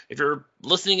 So if you're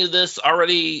listening to this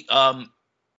already,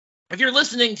 if you're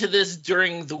listening to this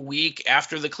during the week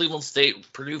after the Cleveland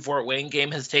State Purdue Fort Wayne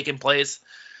game has taken place,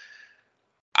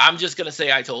 I'm just gonna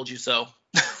say I told you so.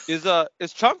 Is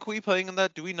Chong Kui playing in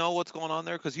that? Do we know what's going on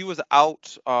there? Because he was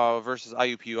out versus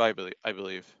IUPU, I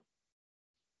believe.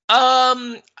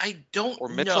 I don't or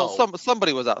Mitchell. know.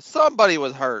 Somebody was out. Somebody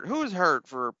was hurt. Who's hurt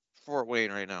for Fort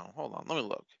Wayne right now? Hold on, let me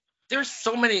look. There's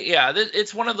so many. Yeah,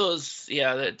 it's one of those.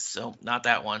 Yeah, that's not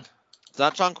that one. It's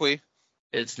not Chong Kui.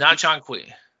 It's not Chong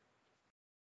Kui.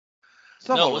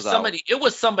 No, it was somebody. Out. It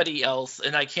was somebody else,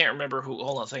 and I can't remember who.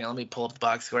 Hold on a second. Let me pull up the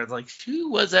box score. Like,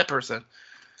 who was that person?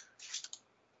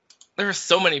 There are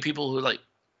so many people who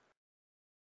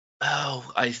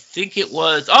Oh, I think it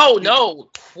was. Oh no,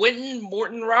 Quentin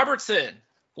Morton Robertson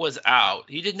was out.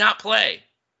 He did not play.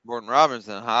 Morton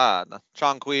Robertson,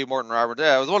 Chong Kui, Morton Robertson.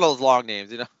 Yeah, it was one of those long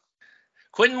names,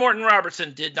 Quentin Morton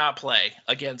Robertson did not play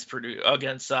against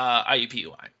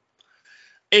IUPUI.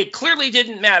 It clearly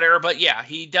didn't matter, but yeah,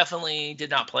 he definitely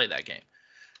did not play that game.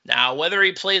 Now, whether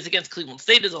he plays against Cleveland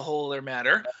State is a whole other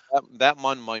matter. That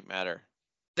one might matter.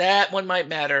 That one might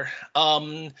matter.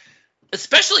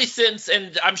 Especially since,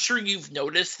 and I'm sure you've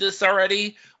noticed this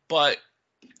already, but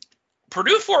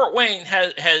Purdue Fort Wayne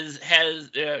has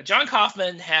John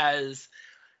Kaufman has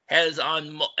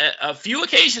on a few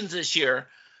occasions this year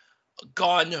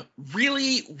gone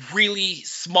really, really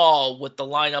small with the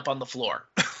lineup on the floor.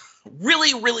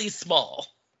 Really, really small.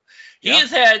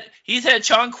 Yeah. He's had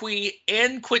Sean Kui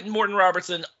and Quentin Morton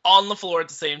Robertson on the floor at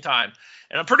the same time.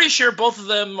 And I'm pretty sure both of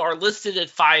them are listed at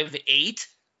 5'8".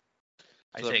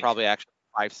 So they're probably actually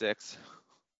 5'6".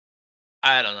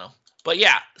 I don't know. But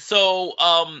yeah, so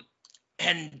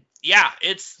and yeah,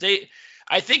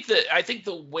 I think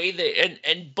the way they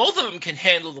and both of them can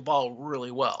handle the ball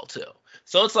really well too.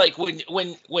 So it's like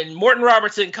when Morton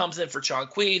Robertson comes in for Sean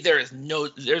Kui, there's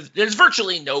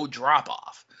virtually no drop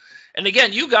off. And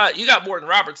again, you got Morton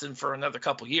Robertson for another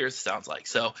couple years, it sounds like.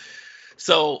 So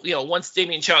once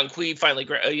Damian Sean Kui finally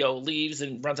leaves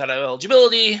and runs out of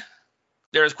eligibility,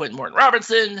 there's Quentin Morton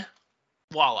Robertson,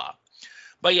 voila.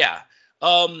 But yeah,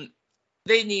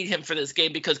 they need him for this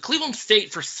game because Cleveland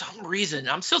State, for some reason,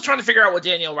 I'm still trying to figure out what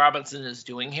Daniel Robinson is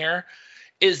doing here,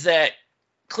 is that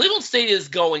Cleveland State is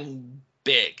going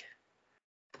big.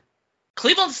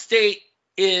 Cleveland State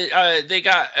is they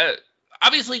got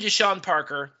obviously Deshaun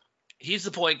Parker. He's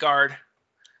the point guard.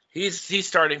 He's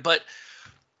starting, but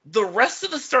the rest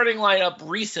of the starting lineup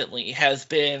recently has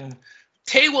been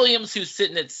Tay Williams, who's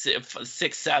sitting at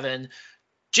 6'7",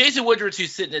 Jason Woodwards,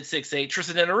 who's sitting at 6'8",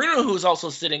 Tristan Enaruna, who's also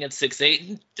sitting at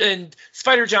 6'8", and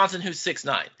Spider Johnson, who's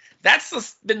 6'9".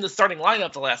 That's been the starting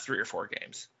lineup the last 3 or 4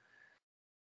 games.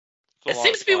 It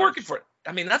seems to be working for it.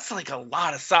 I mean, that's like a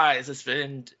lot of size.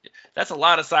 That's a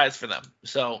lot of size for them.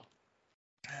 So,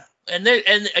 and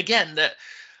again,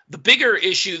 the bigger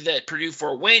issue that Purdue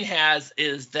Fort Wayne has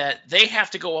is that they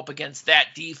have to go up against that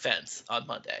defense on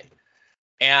Monday.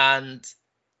 And,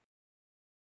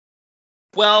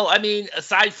 well, I mean,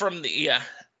 aside from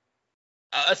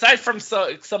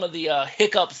some of the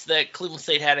hiccups that Cleveland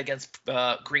State had against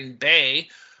Green Bay,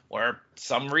 where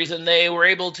some reason they were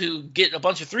able to get a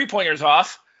bunch of three-pointers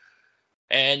off,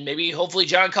 and maybe hopefully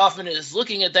John Kaufman is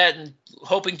looking at that and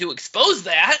hoping to expose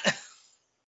that.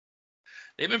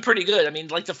 They've been pretty good. I mean,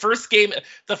 like the first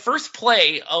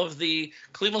play of the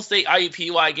Cleveland State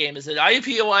IUPUI game is that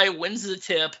IUPUI wins the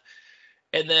tip,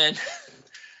 and then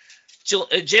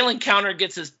Jalen Counter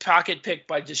gets his pocket picked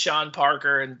by Deshaun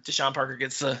Parker, and Deshaun Parker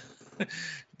gets the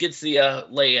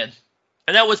lay-in.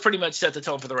 And that was pretty much set the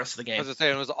tone for the rest of the game. As I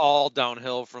say, it was all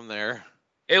downhill from there.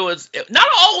 It was not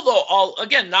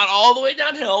all the way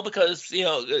downhill because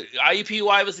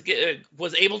IUPUI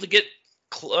was able to get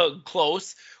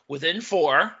close within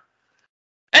 4,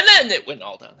 and then it went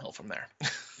all downhill from there.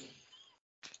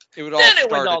 It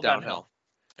all downhill.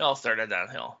 It all started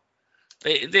downhill.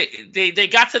 They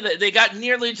got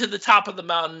nearly to the top of the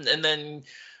mountain, and then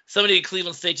somebody at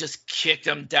Cleveland State just kicked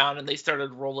them down, and they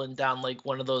started rolling down like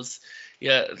one of those,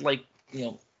 Jack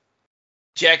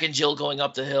and Jill going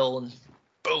up the hill, and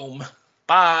boom,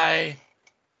 bye.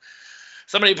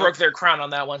 Somebody broke their crown on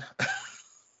that one.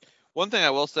 One thing I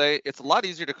will say, it's a lot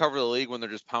easier to cover the league when they're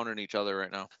just pounding each other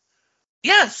right now.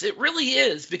 Yes, it really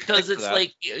is, because it's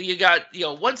like you got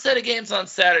one set of games on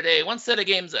Saturday, one set of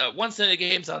games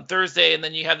on Thursday, and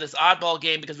then you have this oddball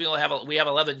game because we have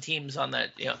 11 teams on that.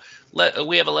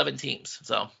 We have 11 teams.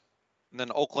 So. And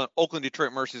then Oakland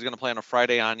Detroit Mercy is going to play on a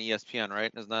Friday on ESPN,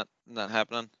 right? Isn't that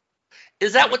happening?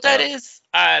 Is that what that is?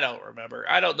 I don't remember.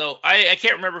 I don't know. I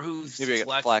can't remember who's maybe it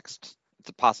gets flexed. It's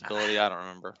a possibility. I don't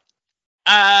remember.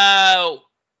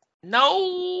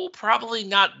 No, probably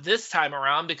not this time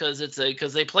around because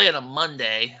they play on a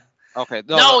Monday. Okay.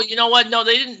 No, you know what? No,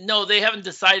 they didn't. No, they haven't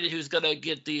decided who's gonna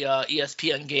get the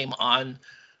ESPN game on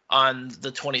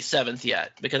the 27th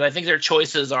yet, because I think their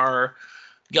choices are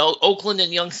Oakland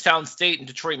and Youngstown State and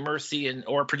Detroit Mercy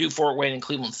or Purdue Fort Wayne and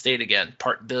Cleveland State again.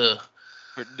 Part deux.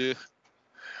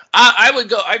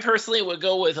 I personally would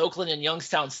go with Oakland and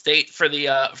Youngstown State for the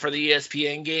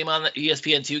ESPN game on the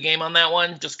ESPN2 game on that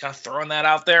one. Just kind of throwing that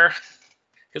out there,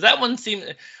 because that one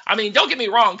seemed. I mean, don't get me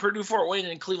wrong, Purdue Fort Wayne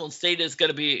and Cleveland State is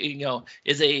going to be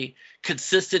is a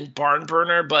consistent barn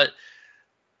burner, but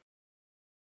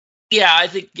yeah, I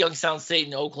think Youngstown State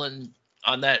and Oakland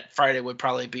on that Friday would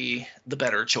probably be the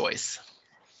better choice.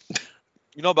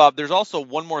 Bob, there's also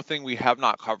one more thing we have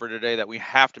not covered today that we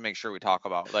have to make sure we talk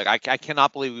about. Like, I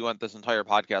cannot believe we went this entire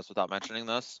podcast without mentioning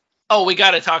this. Oh, we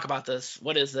got to talk about this.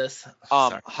 What is this?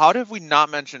 How did we not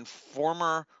mention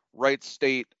former Wright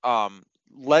State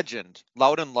legend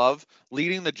Loudon Love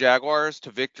leading the Jaguars to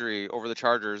victory over the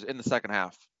Chargers in the second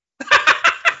half?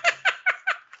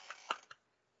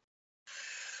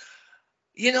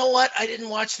 You know what? I didn't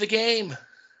watch the game.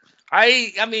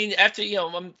 I mean, after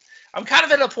I'm kind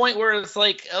of at a point where it's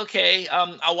like, okay,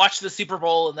 I'll watch the Super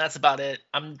Bowl and that's about it.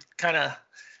 I'm kind of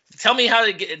tell me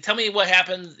what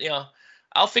happens.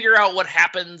 I'll figure out what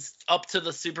happens up to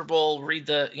the Super Bowl. I'll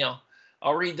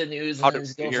read the news How and did then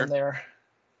just we go get here? from there.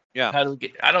 Yeah. How do we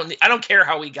get? I don't care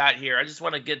how we got here. I just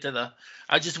want to get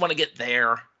I just want to get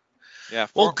there. Yeah.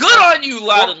 Well, good on you,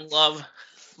 Loud and Love.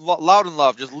 Loud and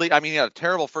Love just lead. I mean, he had a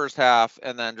terrible first half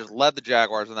and then just led the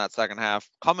Jaguars in that second half.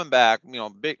 Coming back,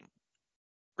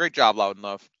 great job, Loud and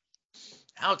Love.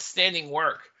 Outstanding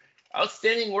work.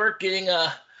 Outstanding work getting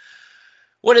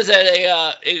what is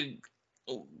that?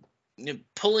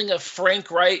 Pulling a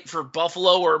Frank Wright for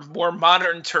Buffalo, or more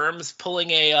modern terms,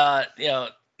 pulling a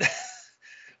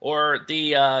or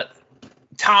the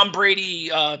Tom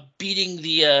Brady beating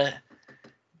the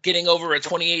getting over a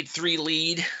 28-3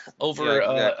 lead over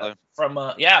exactly. from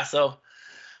so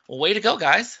well, way to go,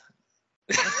 guys.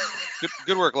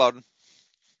 Good work, Loudon.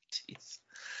 Jeez.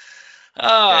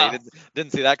 Yeah, you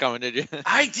didn't see that coming, did you?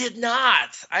 I did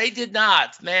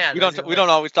not, man. We don't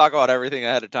always talk about everything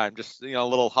ahead of time. Just a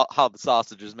little how the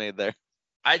sausage is made there.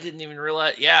 I didn't even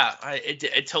realize. Yeah,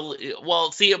 it totally.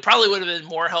 Well, see, it probably would have been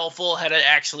more helpful had I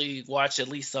actually watched at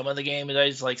least some of the game. And I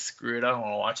just like, screw it, I don't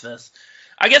want to watch this.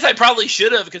 I guess I probably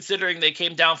should have, considering they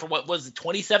came down from what was it,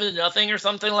 27-0 or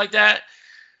something like that.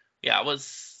 Yeah,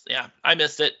 I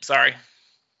missed it. Sorry.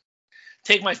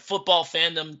 Take my football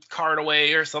fandom card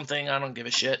away or something. I don't give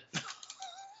a shit.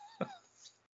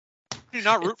 You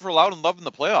not root for Loud and Love in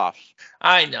the playoffs.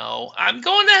 I know. I'm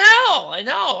going to hell. I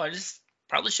know. I just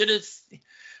probably should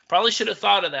have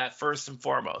thought of that first and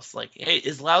foremost. Like, hey,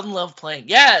 is Loud and Love playing?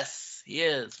 Yes, he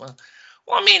is. Well,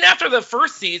 I mean, after the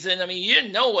first season, I mean, you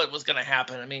didn't know what was going to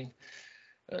happen. I mean,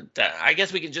 I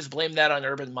guess we can just blame that on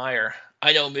Urban Meyer.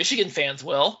 I know Michigan fans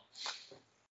will.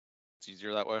 It's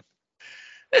easier that way.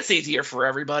 It's easier for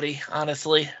everybody,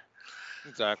 honestly.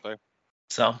 Exactly.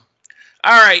 So, all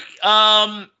right.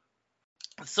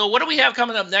 So what do we have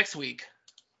coming up next week?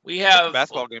 We have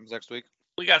basketball games next week.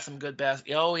 We got some good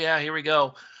basketball. Oh yeah, here we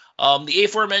go. The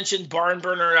aforementioned barn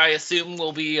burner, I assume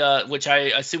will be, which I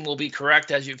assume will be correct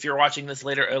if you're watching this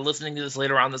later, listening to this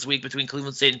later on this week, between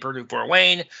Cleveland State and Purdue Fort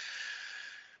Wayne.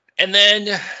 And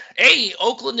then,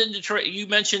 Oakland and Detroit. You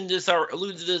mentioned this or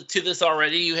alluded to this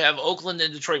already. You have Oakland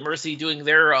and Detroit Mercy doing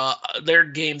their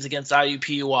games against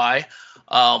IUPUI.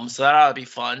 So that ought to be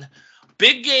fun.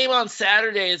 Big game on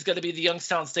Saturday is going to be the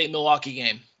Youngstown State Milwaukee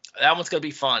game. That one's going to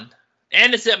be fun,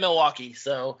 and it's at Milwaukee,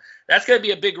 so that's going to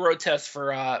be a big road test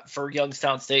for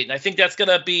Youngstown State. And I think that's going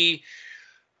to be.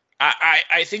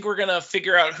 I think we're going to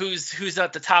figure out who's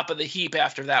at the top of the heap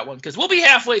after that one, because we'll be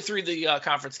halfway through the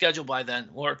conference schedule by then,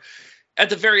 or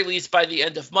at the very least by the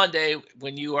end of Monday,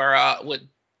 when you are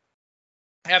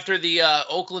after the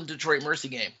Oakland Detroit Mercy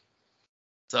game.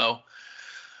 So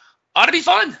ought to be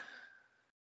fun.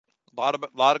 A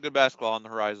lot of good basketball on the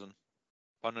horizon.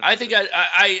 I think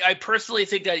I personally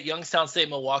think that Youngstown State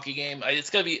Milwaukee game, it's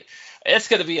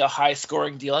gonna be a high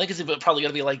scoring deal. I think it's probably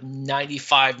gonna be like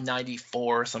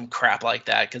 95-94, some crap like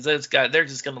that, because they're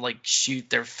just gonna like shoot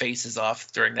their faces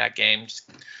off during that game.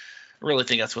 I really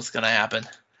think that's what's gonna happen.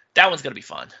 That one's gonna be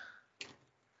fun.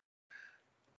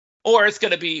 Or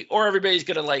everybody's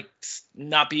gonna like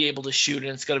not be able to shoot,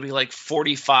 and it's gonna be like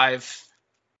 45,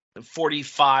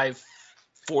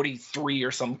 43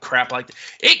 or some crap like that.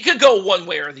 It could go one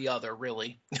way or the other,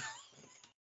 really.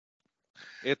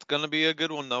 It's going to be a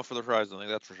good one, though, for the Horizon League,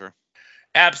 that's for sure.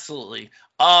 Absolutely.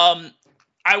 I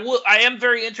am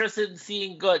very interested in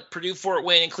seeing what Purdue Fort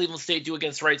Wayne and Cleveland State do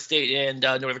against Wright State and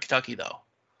Northern Kentucky, though.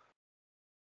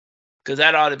 Because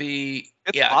that ought to be...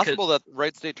 It's possible that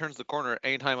Wright State turns the corner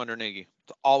anytime under Nagy.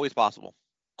 It's always possible.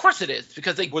 Of course it is,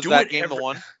 because they Was do that it game the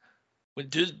one?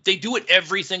 They do it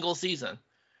every single season.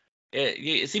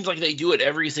 It seems like they do it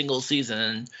every single season,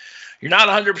 and you're not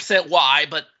 100% why,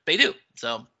 but they do.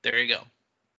 So there you go.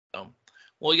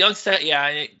 Well, Youngstown,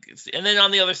 yeah, and then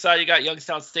on the other side you got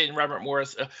Youngstown State and Robert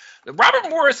Morris. Robert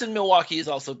Morris in Milwaukee is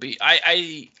also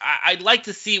I'd like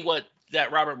to see what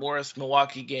that Robert Morris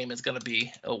Milwaukee game is going to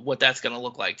be, what that's going to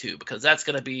look like too, because that's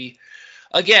going to be,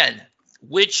 again,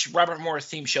 which Robert Morris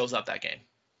team shows up that game.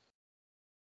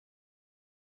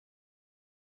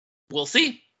 We'll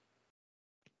see.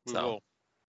 We will.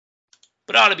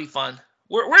 But it ought to be fun.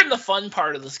 We're in the fun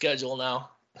part of the schedule now.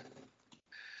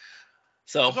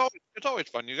 So it's always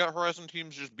fun. You got Horizon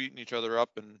teams just beating each other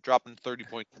up and dropping 30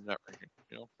 points in net ranking.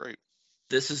 Great.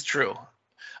 This is true.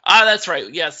 That's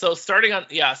right. Yeah. So starting on,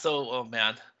 yeah. So, oh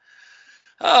man,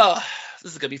 Oh,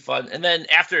 this is gonna be fun. And then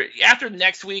after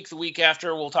next week, the week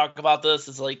after, we'll talk about this.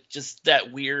 It's like just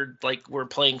that weird, like we're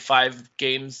playing 5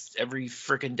 games every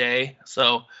freaking day.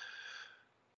 So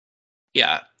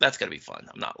yeah, that's gonna be fun.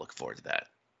 I'm not looking forward to that.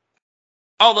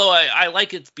 Although I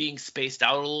like it being spaced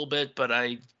out a little bit, but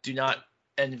I do not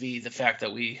envy the fact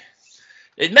that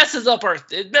it messes up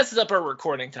our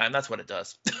recording time. That's what it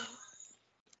does.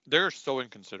 They're so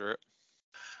inconsiderate.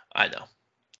 I know.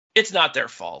 It's not their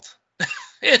fault.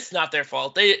 It's not their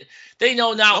fault. They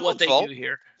know not what they do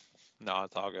here. No,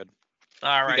 it's all good.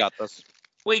 All right. We got this.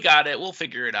 We got it. We'll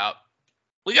figure it out.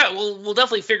 We'll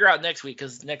definitely figure out next week,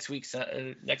 because next week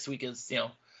is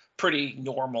pretty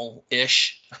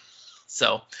normal-ish.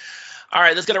 So, all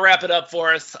right, that's gonna wrap it up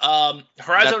for us. Horizon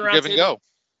Give and Roundtable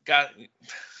go.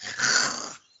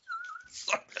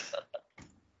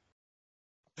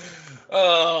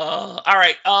 All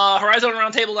right,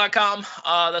 HorizonRoundtable.com.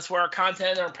 That's where our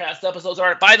content and our past episodes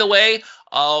are. By the way,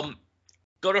 go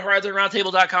to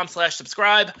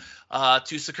HorizonRoundtable.com/subscribe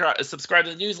to subscribe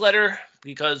to the newsletter,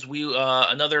 because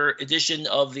another edition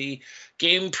of the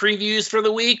game previews for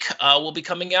the week will be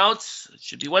coming out. It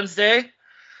should be Wednesday,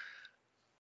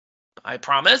 I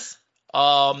promise.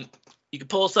 You can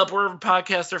pull us up wherever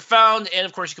podcasts are found, and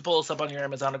of course you can pull us up on your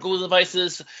Amazon or Google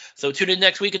devices. So tune in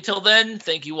next week. Until then,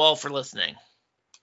 thank you all for listening.